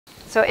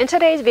So in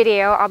today's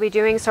video, I'll be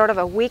doing sort of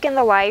a week in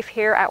the life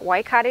here at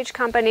White Cottage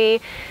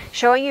Company,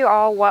 showing you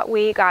all what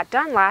we got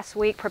done last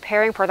week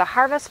preparing for the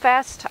Harvest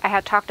Fest. I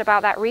had talked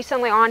about that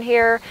recently on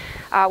here.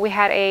 We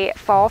had a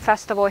fall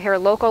festival here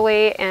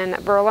locally in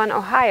Berlin,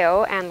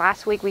 Ohio, and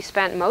last week we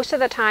spent most of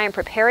the time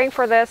preparing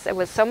for this. It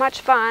was so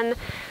much fun.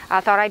 I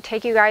thought I'd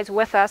take you guys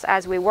with us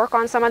as we work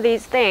on some of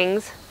these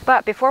things.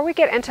 But before we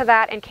get into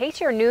that, in case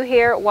you're new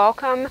here,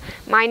 welcome.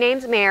 My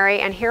name's Mary,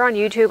 and here on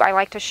YouTube I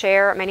like to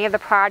share many of the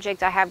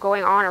projects I have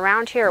going on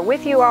around here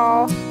with you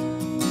all.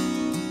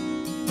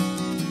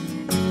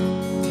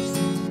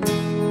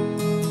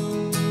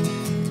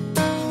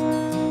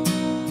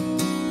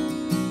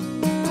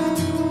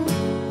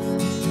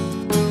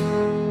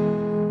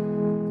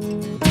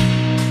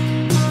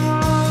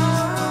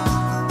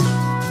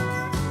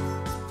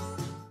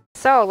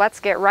 So let's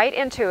get right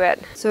into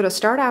it. So to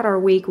start out our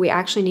week, we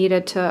actually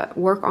needed to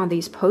work on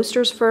these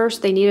posters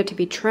first. They needed to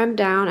be trimmed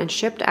down and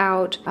shipped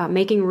out,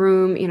 making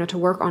room, to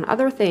work on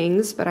other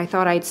things, but I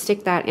thought I'd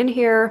stick that in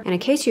here. And in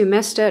case you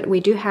missed it, we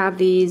do have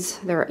these.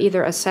 They're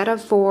either a set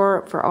of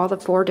 4 for all the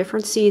 4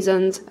 different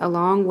seasons,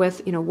 along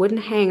with, wooden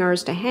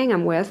hangers to hang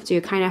them with, so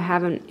you kind of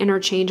have an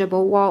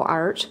interchangeable wall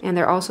art, and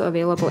they're also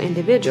available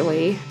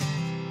individually.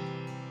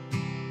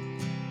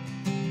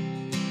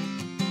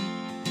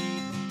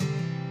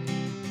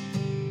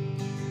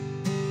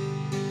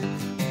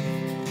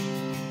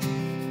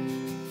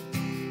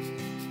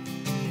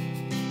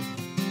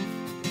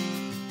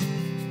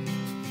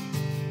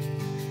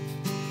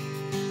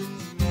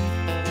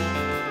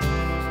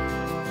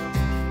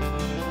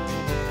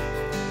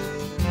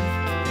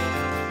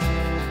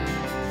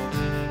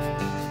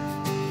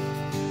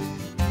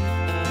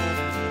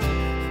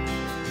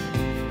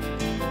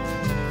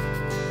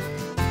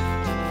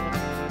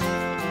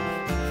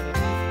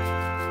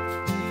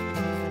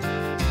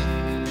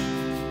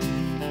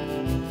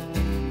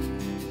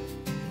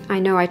 I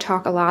know I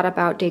talk a lot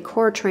about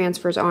decor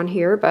transfers on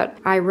here, but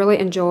I really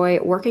enjoy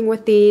working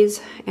with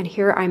these. And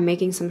here I'm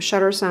making some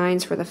shutter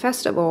signs for the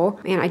festival.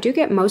 And I do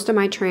get most of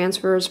my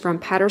transfers from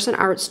Patterson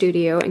Art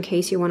Studio, in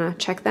case you want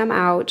to check them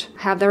out.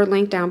 Have their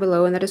link down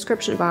below in the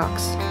description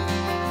box.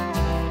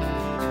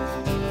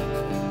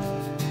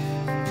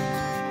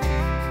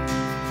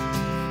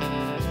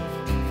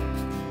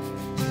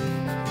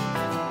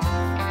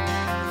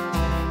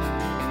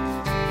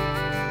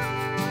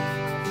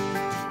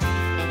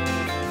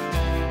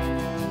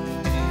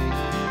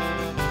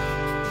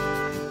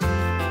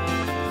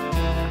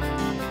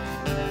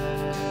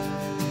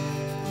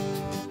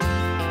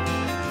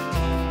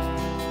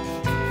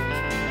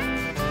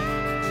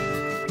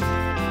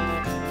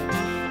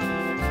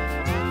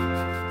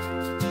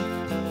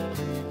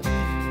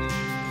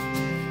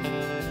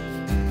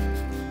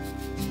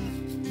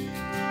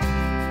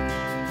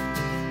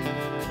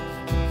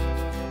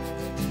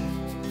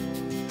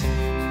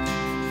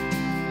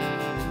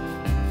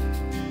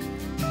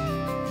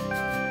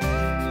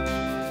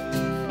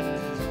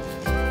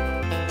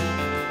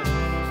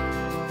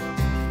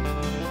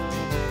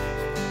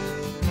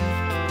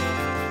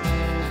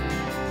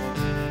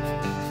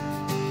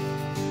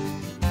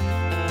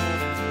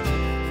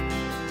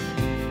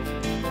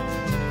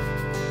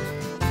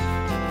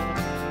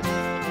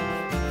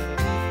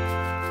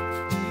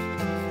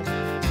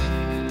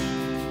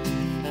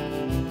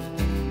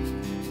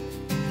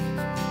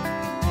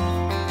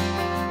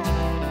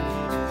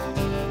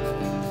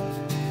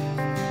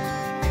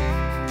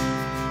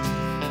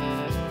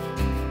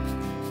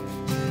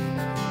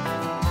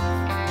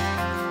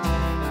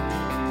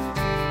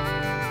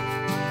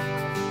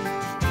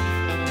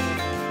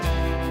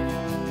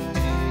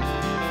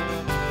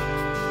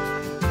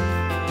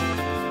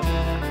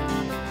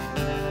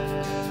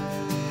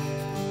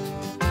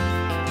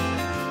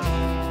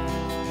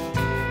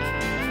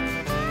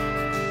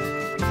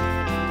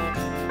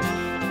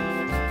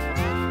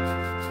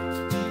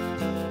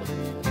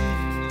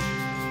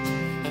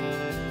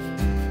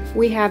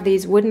 We have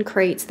these wooden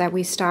crates that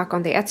we stock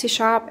on the Etsy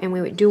shop, and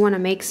we do want to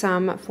make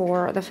some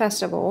for the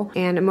festival.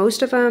 And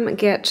most of them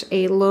get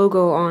a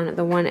logo on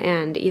the one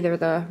end, either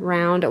the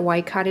round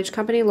White Cottage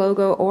Company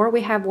logo, or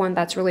we have one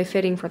that's really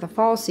fitting for the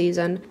fall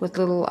season with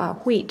little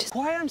wheat.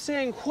 Why I'm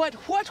saying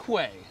what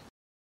way?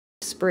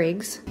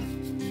 Sprigs.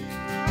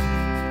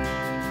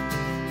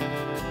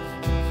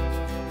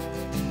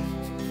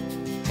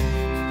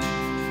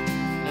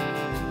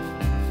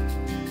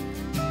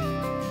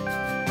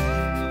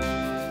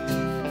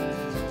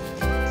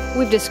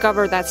 We've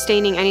discovered that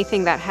staining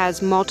anything that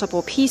has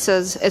multiple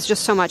pieces is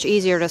just so much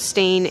easier to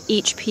stain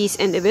each piece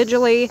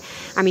individually.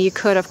 I mean, you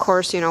could, of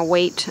course,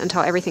 wait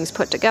until everything's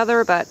put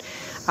together, but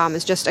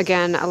it's just,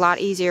 again, a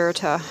lot easier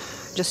to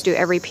just do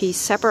every piece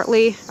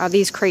separately.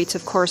 These crates,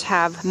 of course,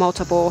 have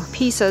multiple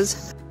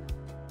pieces.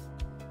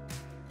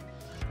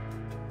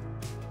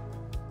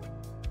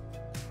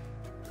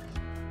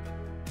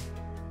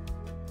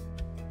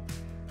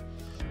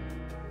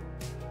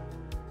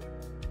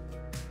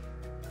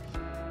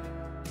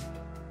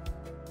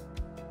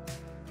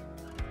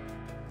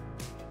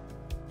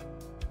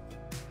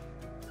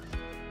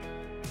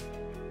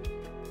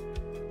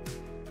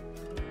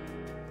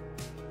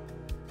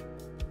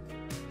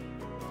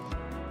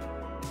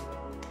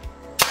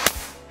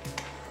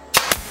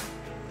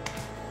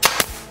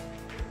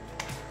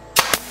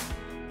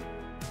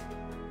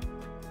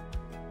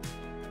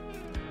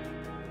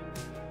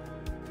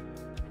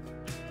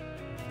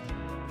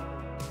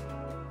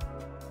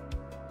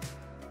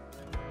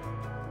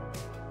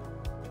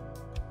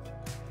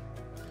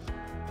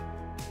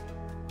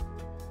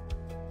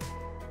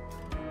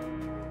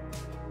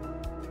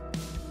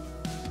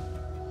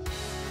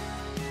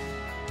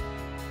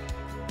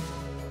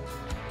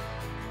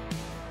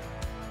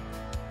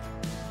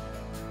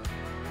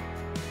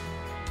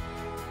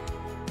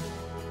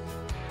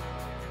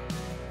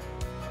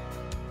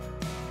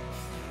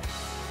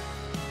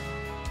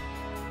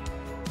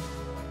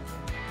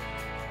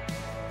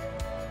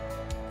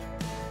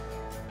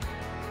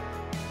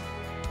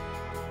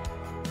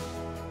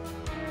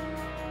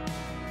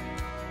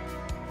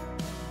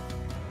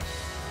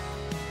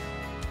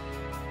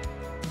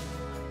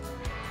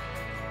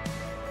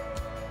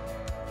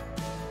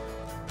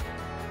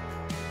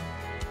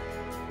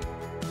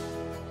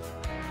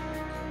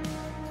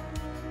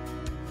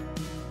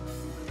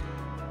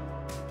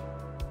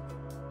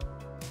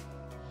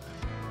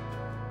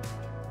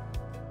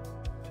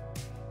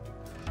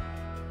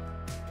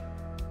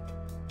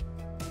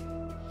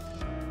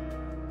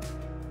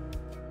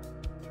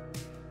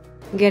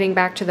 Getting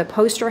back to the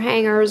poster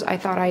hangers, I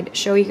thought I'd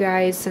show you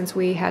guys since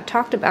we had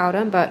talked about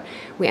them, but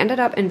we ended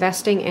up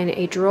investing in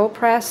a drill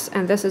press,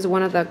 and this is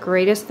one of the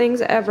greatest things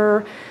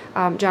ever.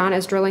 John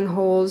is drilling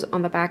holes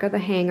on the back of the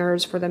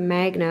hangers for the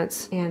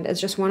magnets, and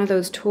it's just one of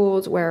those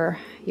tools where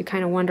you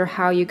kind of wonder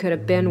how you could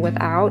have been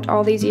without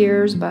all these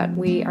years, but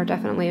we are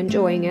definitely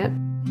enjoying it.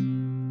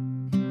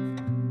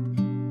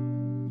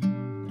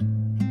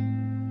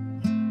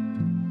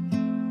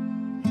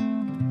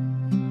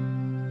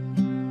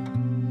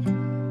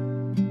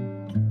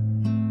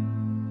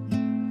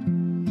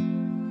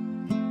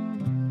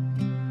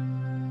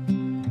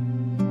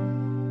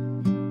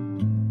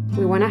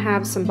 We want to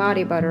have some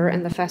body butter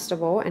in the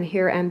festival, and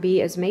here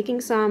MB is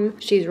making some.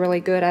 She's really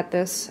good at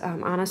this.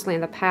 Honestly,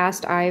 in the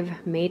past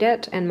I've made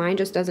it and mine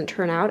just doesn't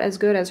turn out as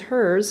good as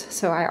hers,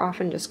 so I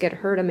often just get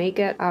her to make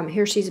it.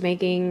 Here she's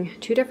making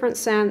 2 different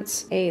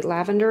scents, a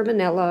lavender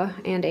vanilla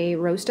and a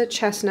roasted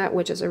chestnut,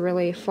 which is a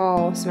really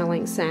fall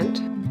smelling scent.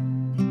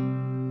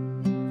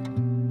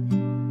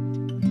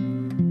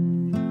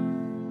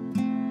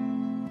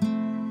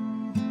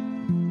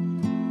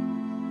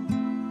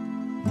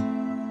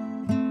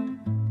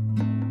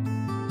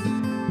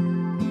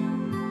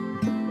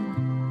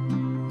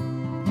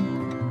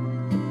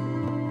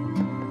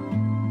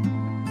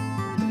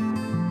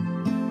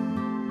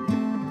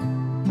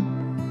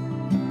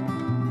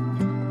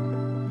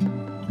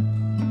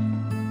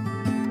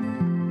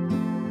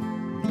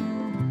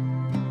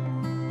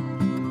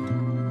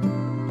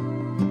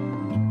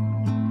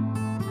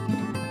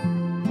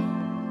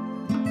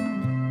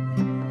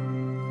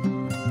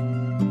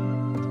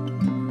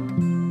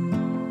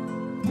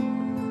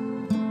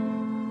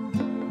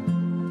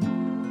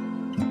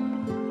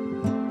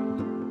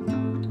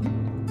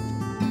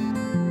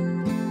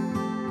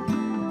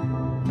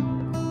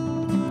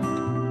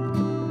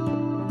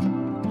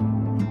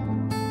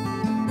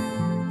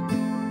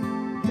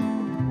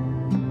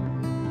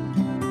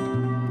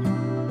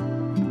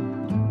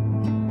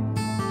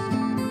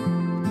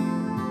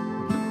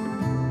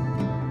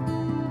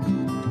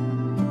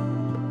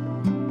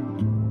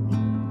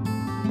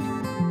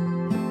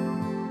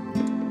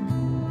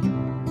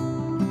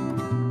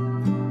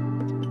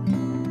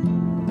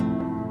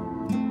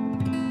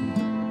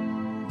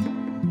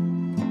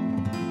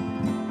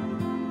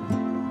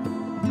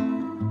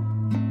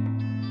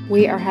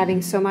 We are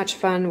having so much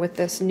fun with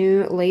this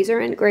new laser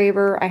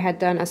engraver. I had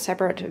done a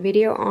separate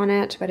video on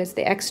it, but it's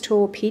the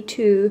X-Tool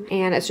P2,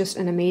 and it's just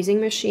an amazing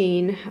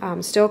machine.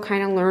 Still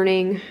kind of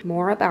learning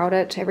more about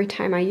it every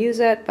time I use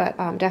it, but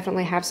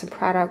definitely have some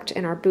product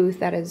in our booth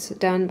that is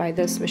done by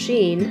this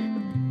machine.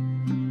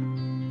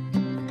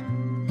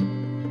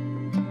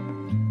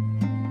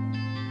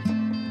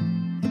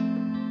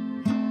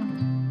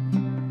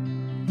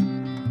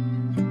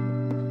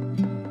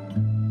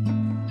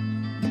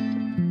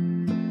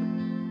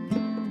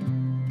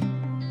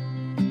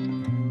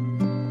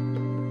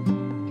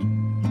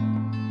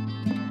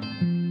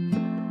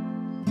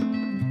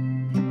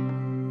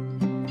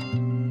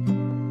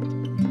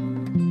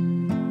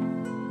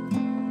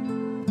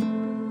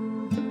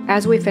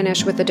 As we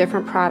finish with the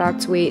different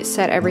products, we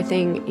set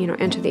everything,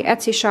 into the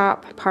Etsy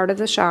shop, part of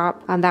the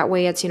shop. That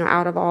way it's,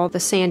 out of all the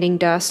sanding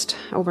dust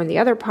over in the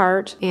other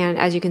part. And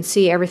as you can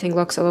see, everything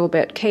looks a little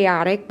bit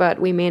chaotic, but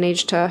we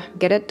managed to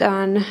get it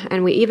done.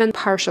 And we even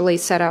partially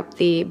set up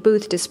the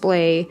booth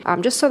display,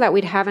 just so that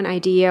we'd have an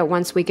idea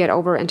once we get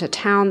over into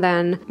town,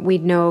 then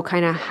we'd know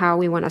kind of how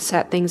we want to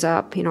set things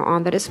up,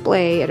 on the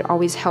display. It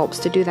always helps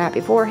to do that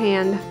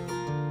beforehand.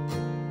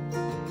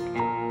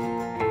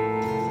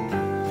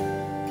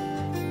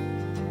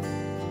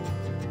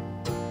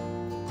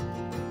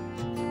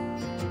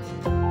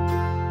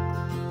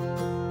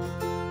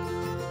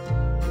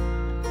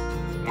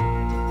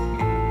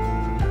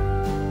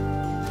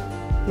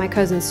 My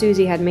cousin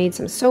Susie had made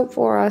some soap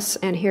for us,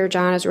 and here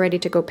John is ready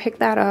to go pick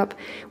that up.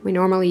 We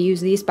normally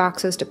use these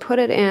boxes to put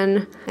it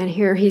in, and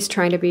here he's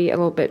trying to be a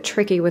little bit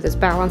tricky with his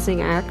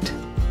balancing act.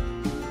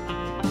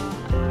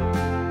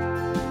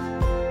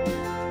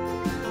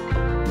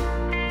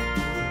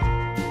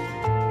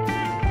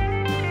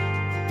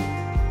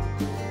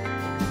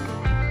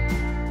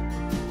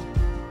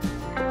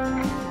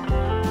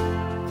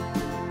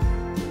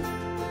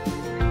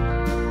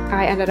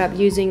 I ended up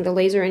using the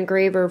laser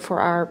engraver for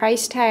our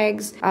price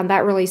tags.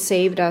 That really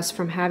saved us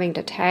from having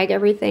to tag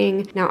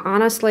everything. Now,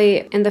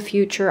 honestly, in the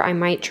future, I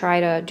might try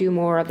to do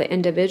more of the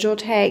individual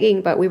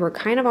tagging, but we were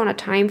kind of on a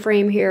time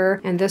frame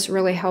here, and this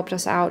really helped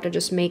us out to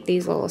just make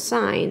these little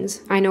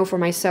signs. I know for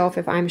myself,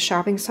 if I'm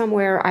shopping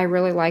somewhere, I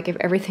really like if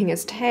everything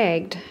is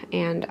tagged,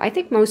 and I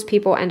think most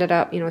people ended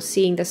up,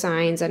 seeing the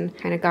signs and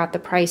kind of got the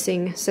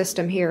pricing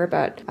system here,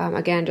 but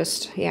again,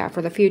 just, yeah,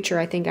 for the future,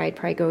 I think I'd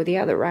probably go the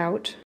other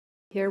route.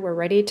 Here we're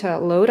ready to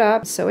load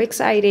up. So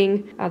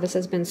exciting. This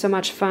has been so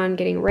much fun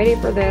getting ready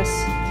for this.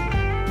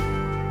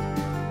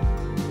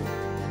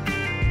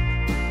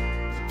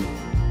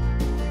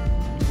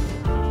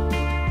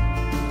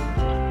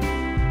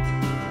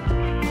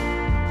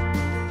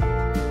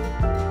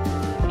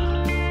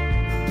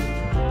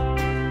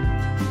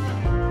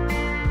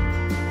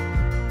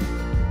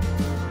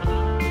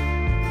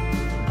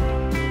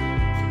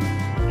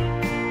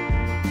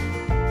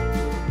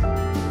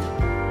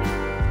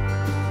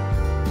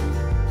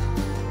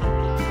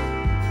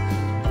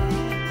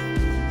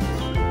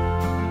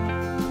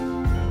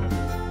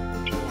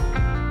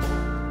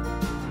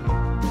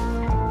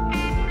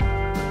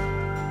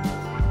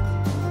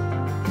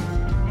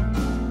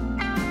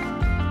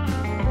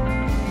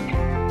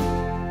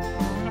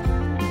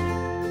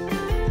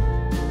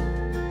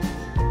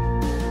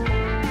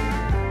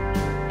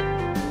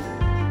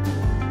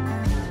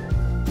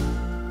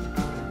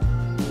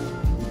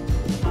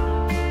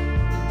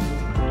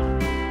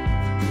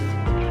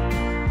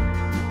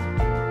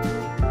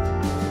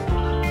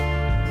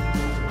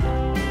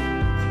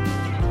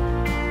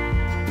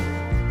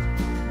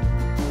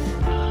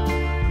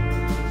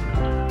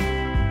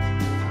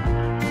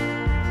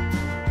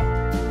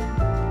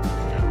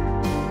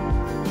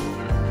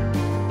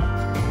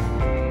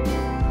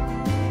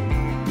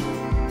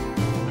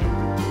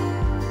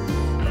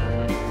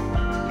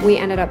 We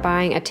ended up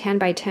buying a 10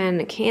 by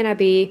 10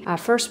 canopy.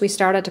 First we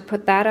started to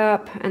put that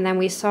up, and then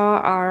we saw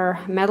our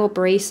metal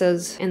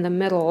braces in the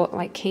middle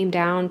like came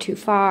down too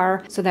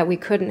far so that we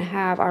couldn't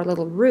have our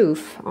little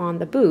roof on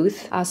the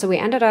booth. So we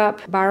ended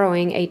up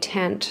borrowing a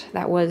tent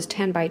that was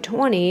 10 by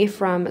 20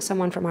 from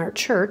someone from our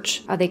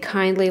church. They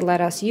kindly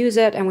let us use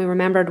it, and we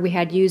remembered we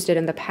had used it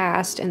in the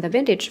past in the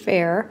vintage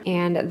fair,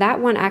 and that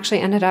one actually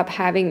ended up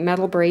having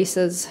metal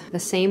braces the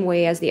same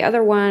way as the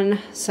other one.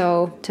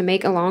 So to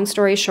make a long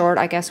story short,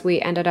 I guess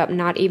we ended up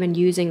not even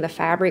using the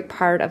fabric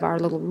part of our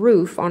little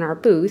roof on our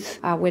booth,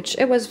 which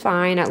it was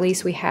fine. At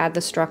least we had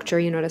the structure,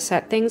 you know, to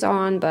set things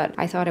on, but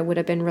I thought it would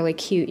have been really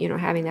cute, you know,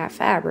 having that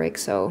fabric,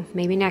 so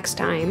maybe next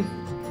time.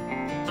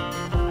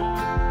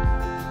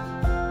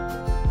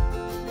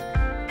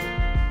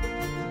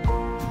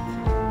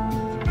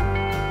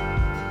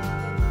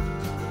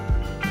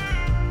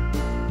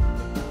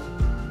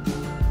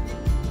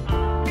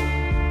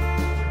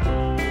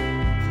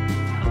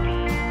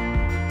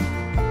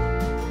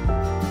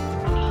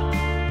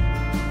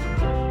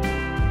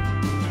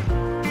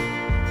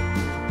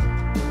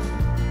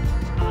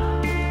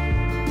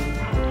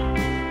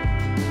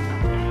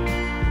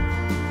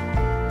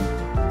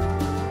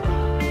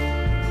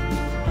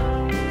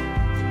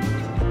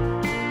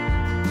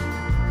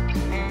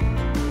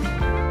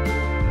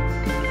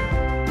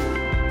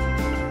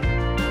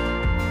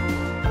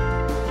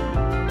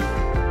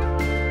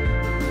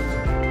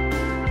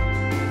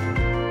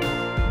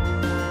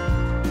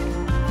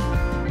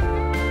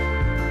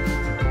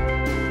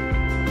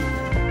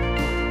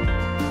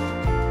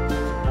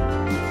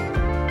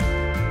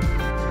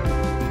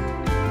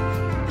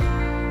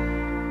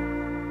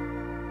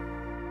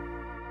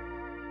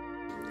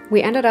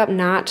 We ended up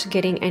not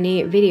getting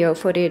any video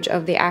footage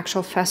of the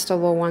actual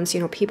festival once, you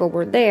know, people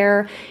were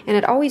there, and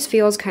it always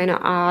feels kind of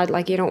odd,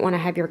 like you don't want to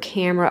have your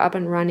camera up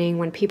and running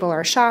when people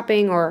are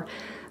shopping, or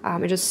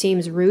it just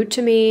seems rude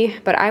to me.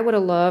 But I would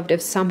have loved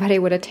if somebody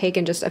would have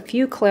taken just a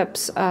few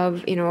clips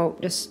of, you know,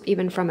 just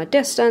even from a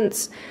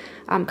distance,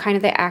 kind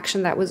of the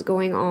action that was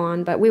going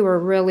on. But we were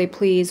really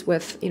pleased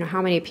with, you know,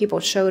 how many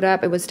people showed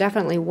up. It was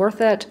definitely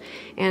worth it.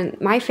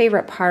 And my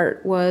favorite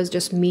part was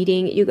just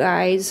meeting you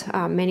guys.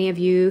 Many of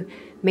you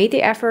made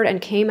the effort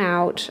and came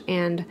out,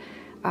 and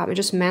it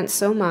just meant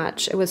so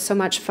much. It was so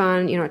much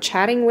fun, you know,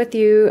 chatting with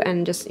you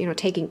and just, you know,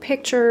 taking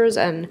pictures,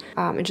 and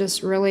it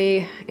just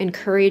really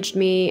encouraged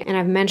me. And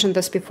I've mentioned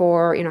this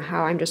before, you know,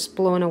 how I'm just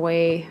blown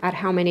away at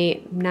how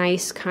many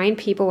nice, kind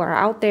people are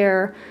out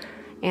there.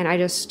 And I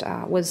just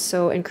was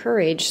so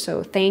encouraged.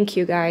 So thank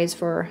you guys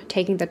for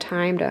taking the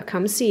time to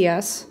come see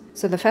us.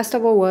 So the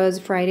festival was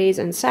Fridays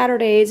and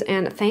Saturdays,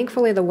 and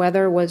thankfully the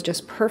weather was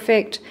just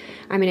perfect.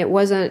 I mean, it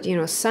wasn't, you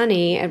know,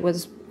 sunny. It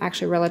was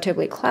actually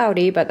relatively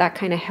cloudy, but that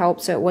kind of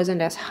helped, so it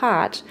wasn't as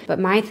hot. But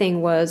my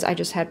thing was, I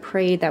just had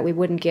prayed that we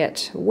wouldn't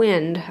get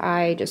wind.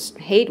 I just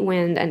hate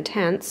wind and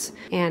tents,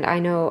 and I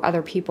know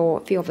other people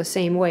feel the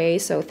same way.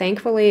 So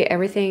thankfully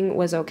everything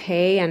was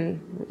okay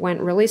and went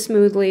really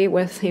smoothly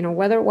with, you know,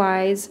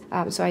 weather-wise.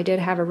 So I did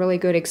have a really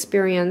good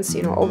experience,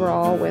 you know,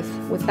 overall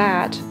with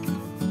that.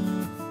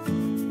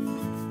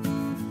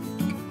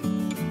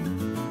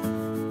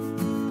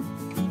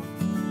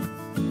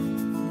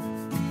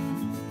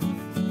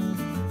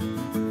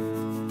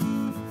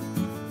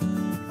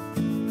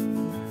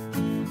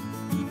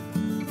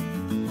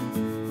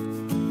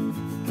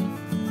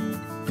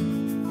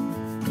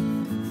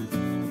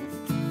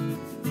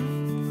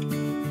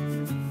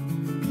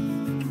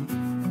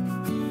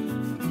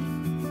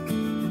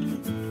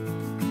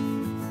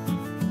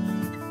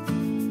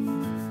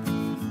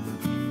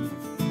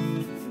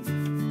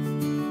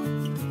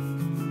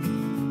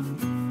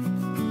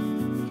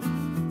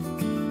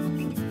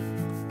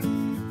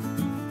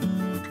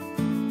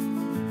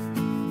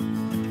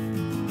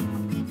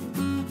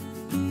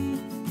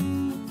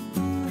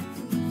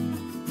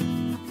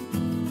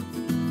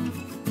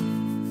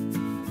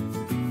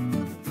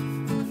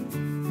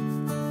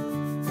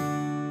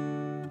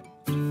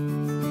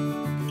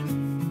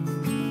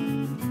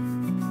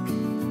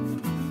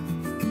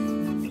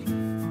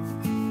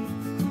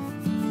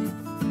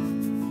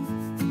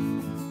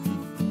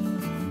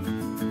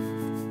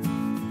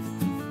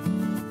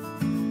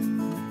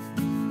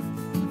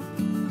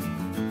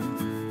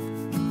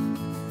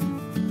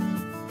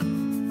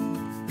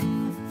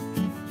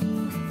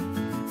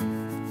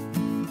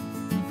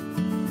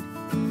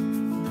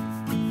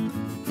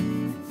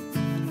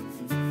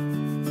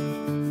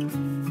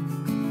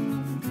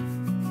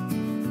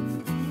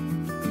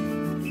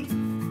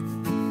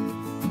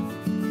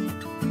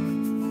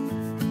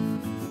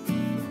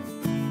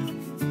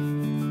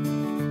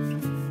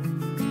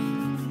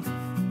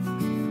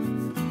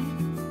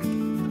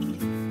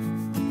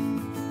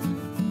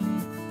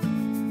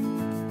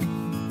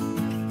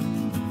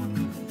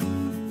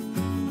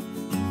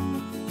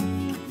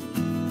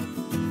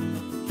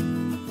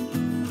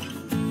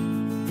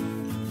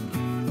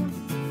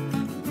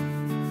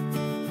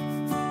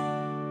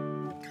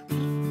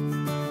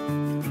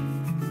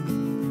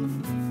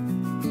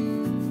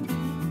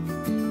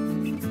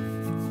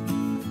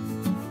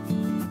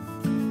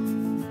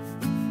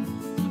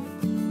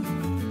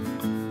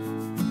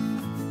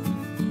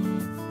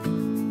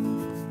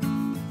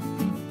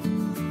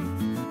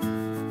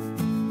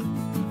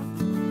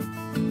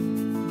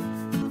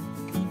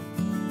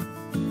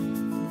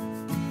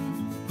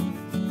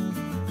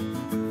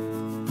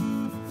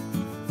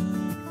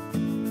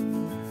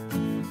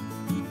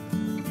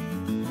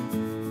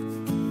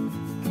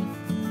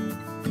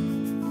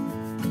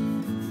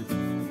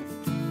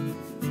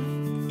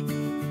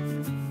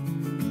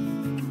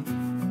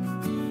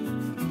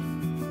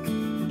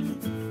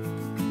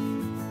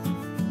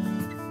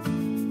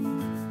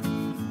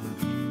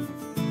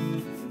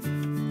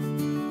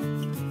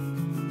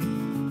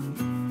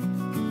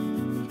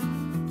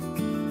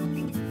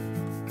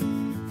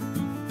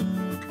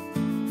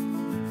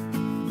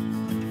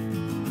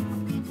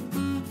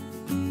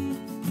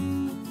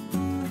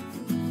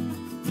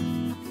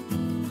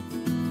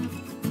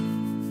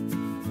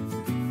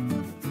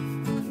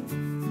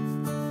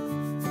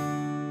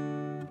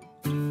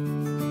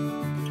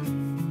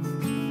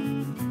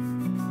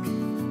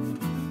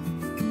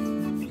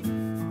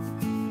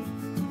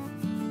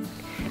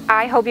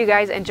 I hope you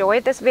guys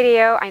enjoyed this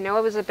video. I know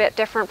it was a bit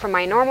different from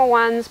my normal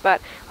ones, but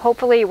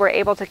hopefully you were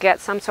able to get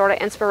some sort of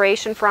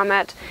inspiration from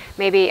it,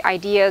 maybe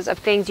ideas of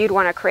things you'd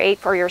want to create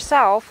for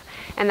yourself.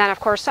 And then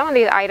of course some of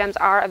these items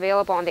are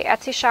available on the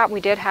Etsy shop.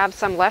 We did have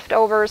some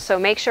leftovers, so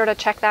make sure to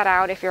check that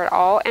out if you're at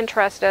all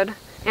interested.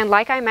 And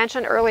like I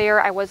mentioned earlier,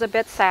 I was a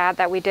bit sad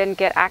that we didn't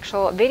get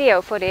actual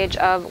video footage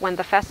of when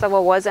the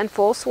festival was in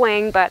full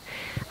swing, but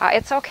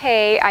it's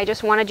okay. I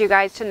just wanted you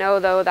guys to know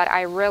though that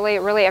I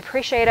really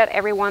appreciated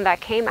everyone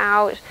that came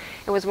out.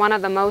 It was one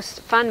of the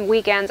most fun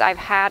weekends I've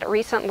had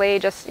recently,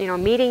 just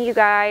meeting you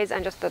guys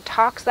and just the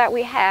talks that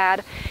we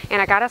had.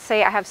 And I gotta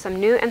say, I have some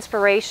new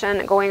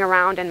inspiration going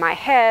around in my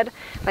head.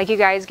 Like, you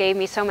guys gave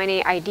me so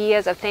many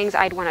ideas of things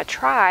I'd want to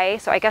try,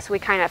 so I guess we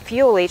kind of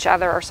fuel each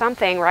other or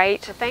something,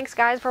 right? So thanks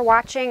guys for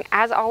watching.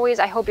 As always,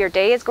 I hope your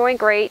day is going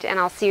great, and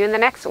I'll see you in the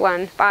next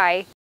one.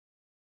 Bye.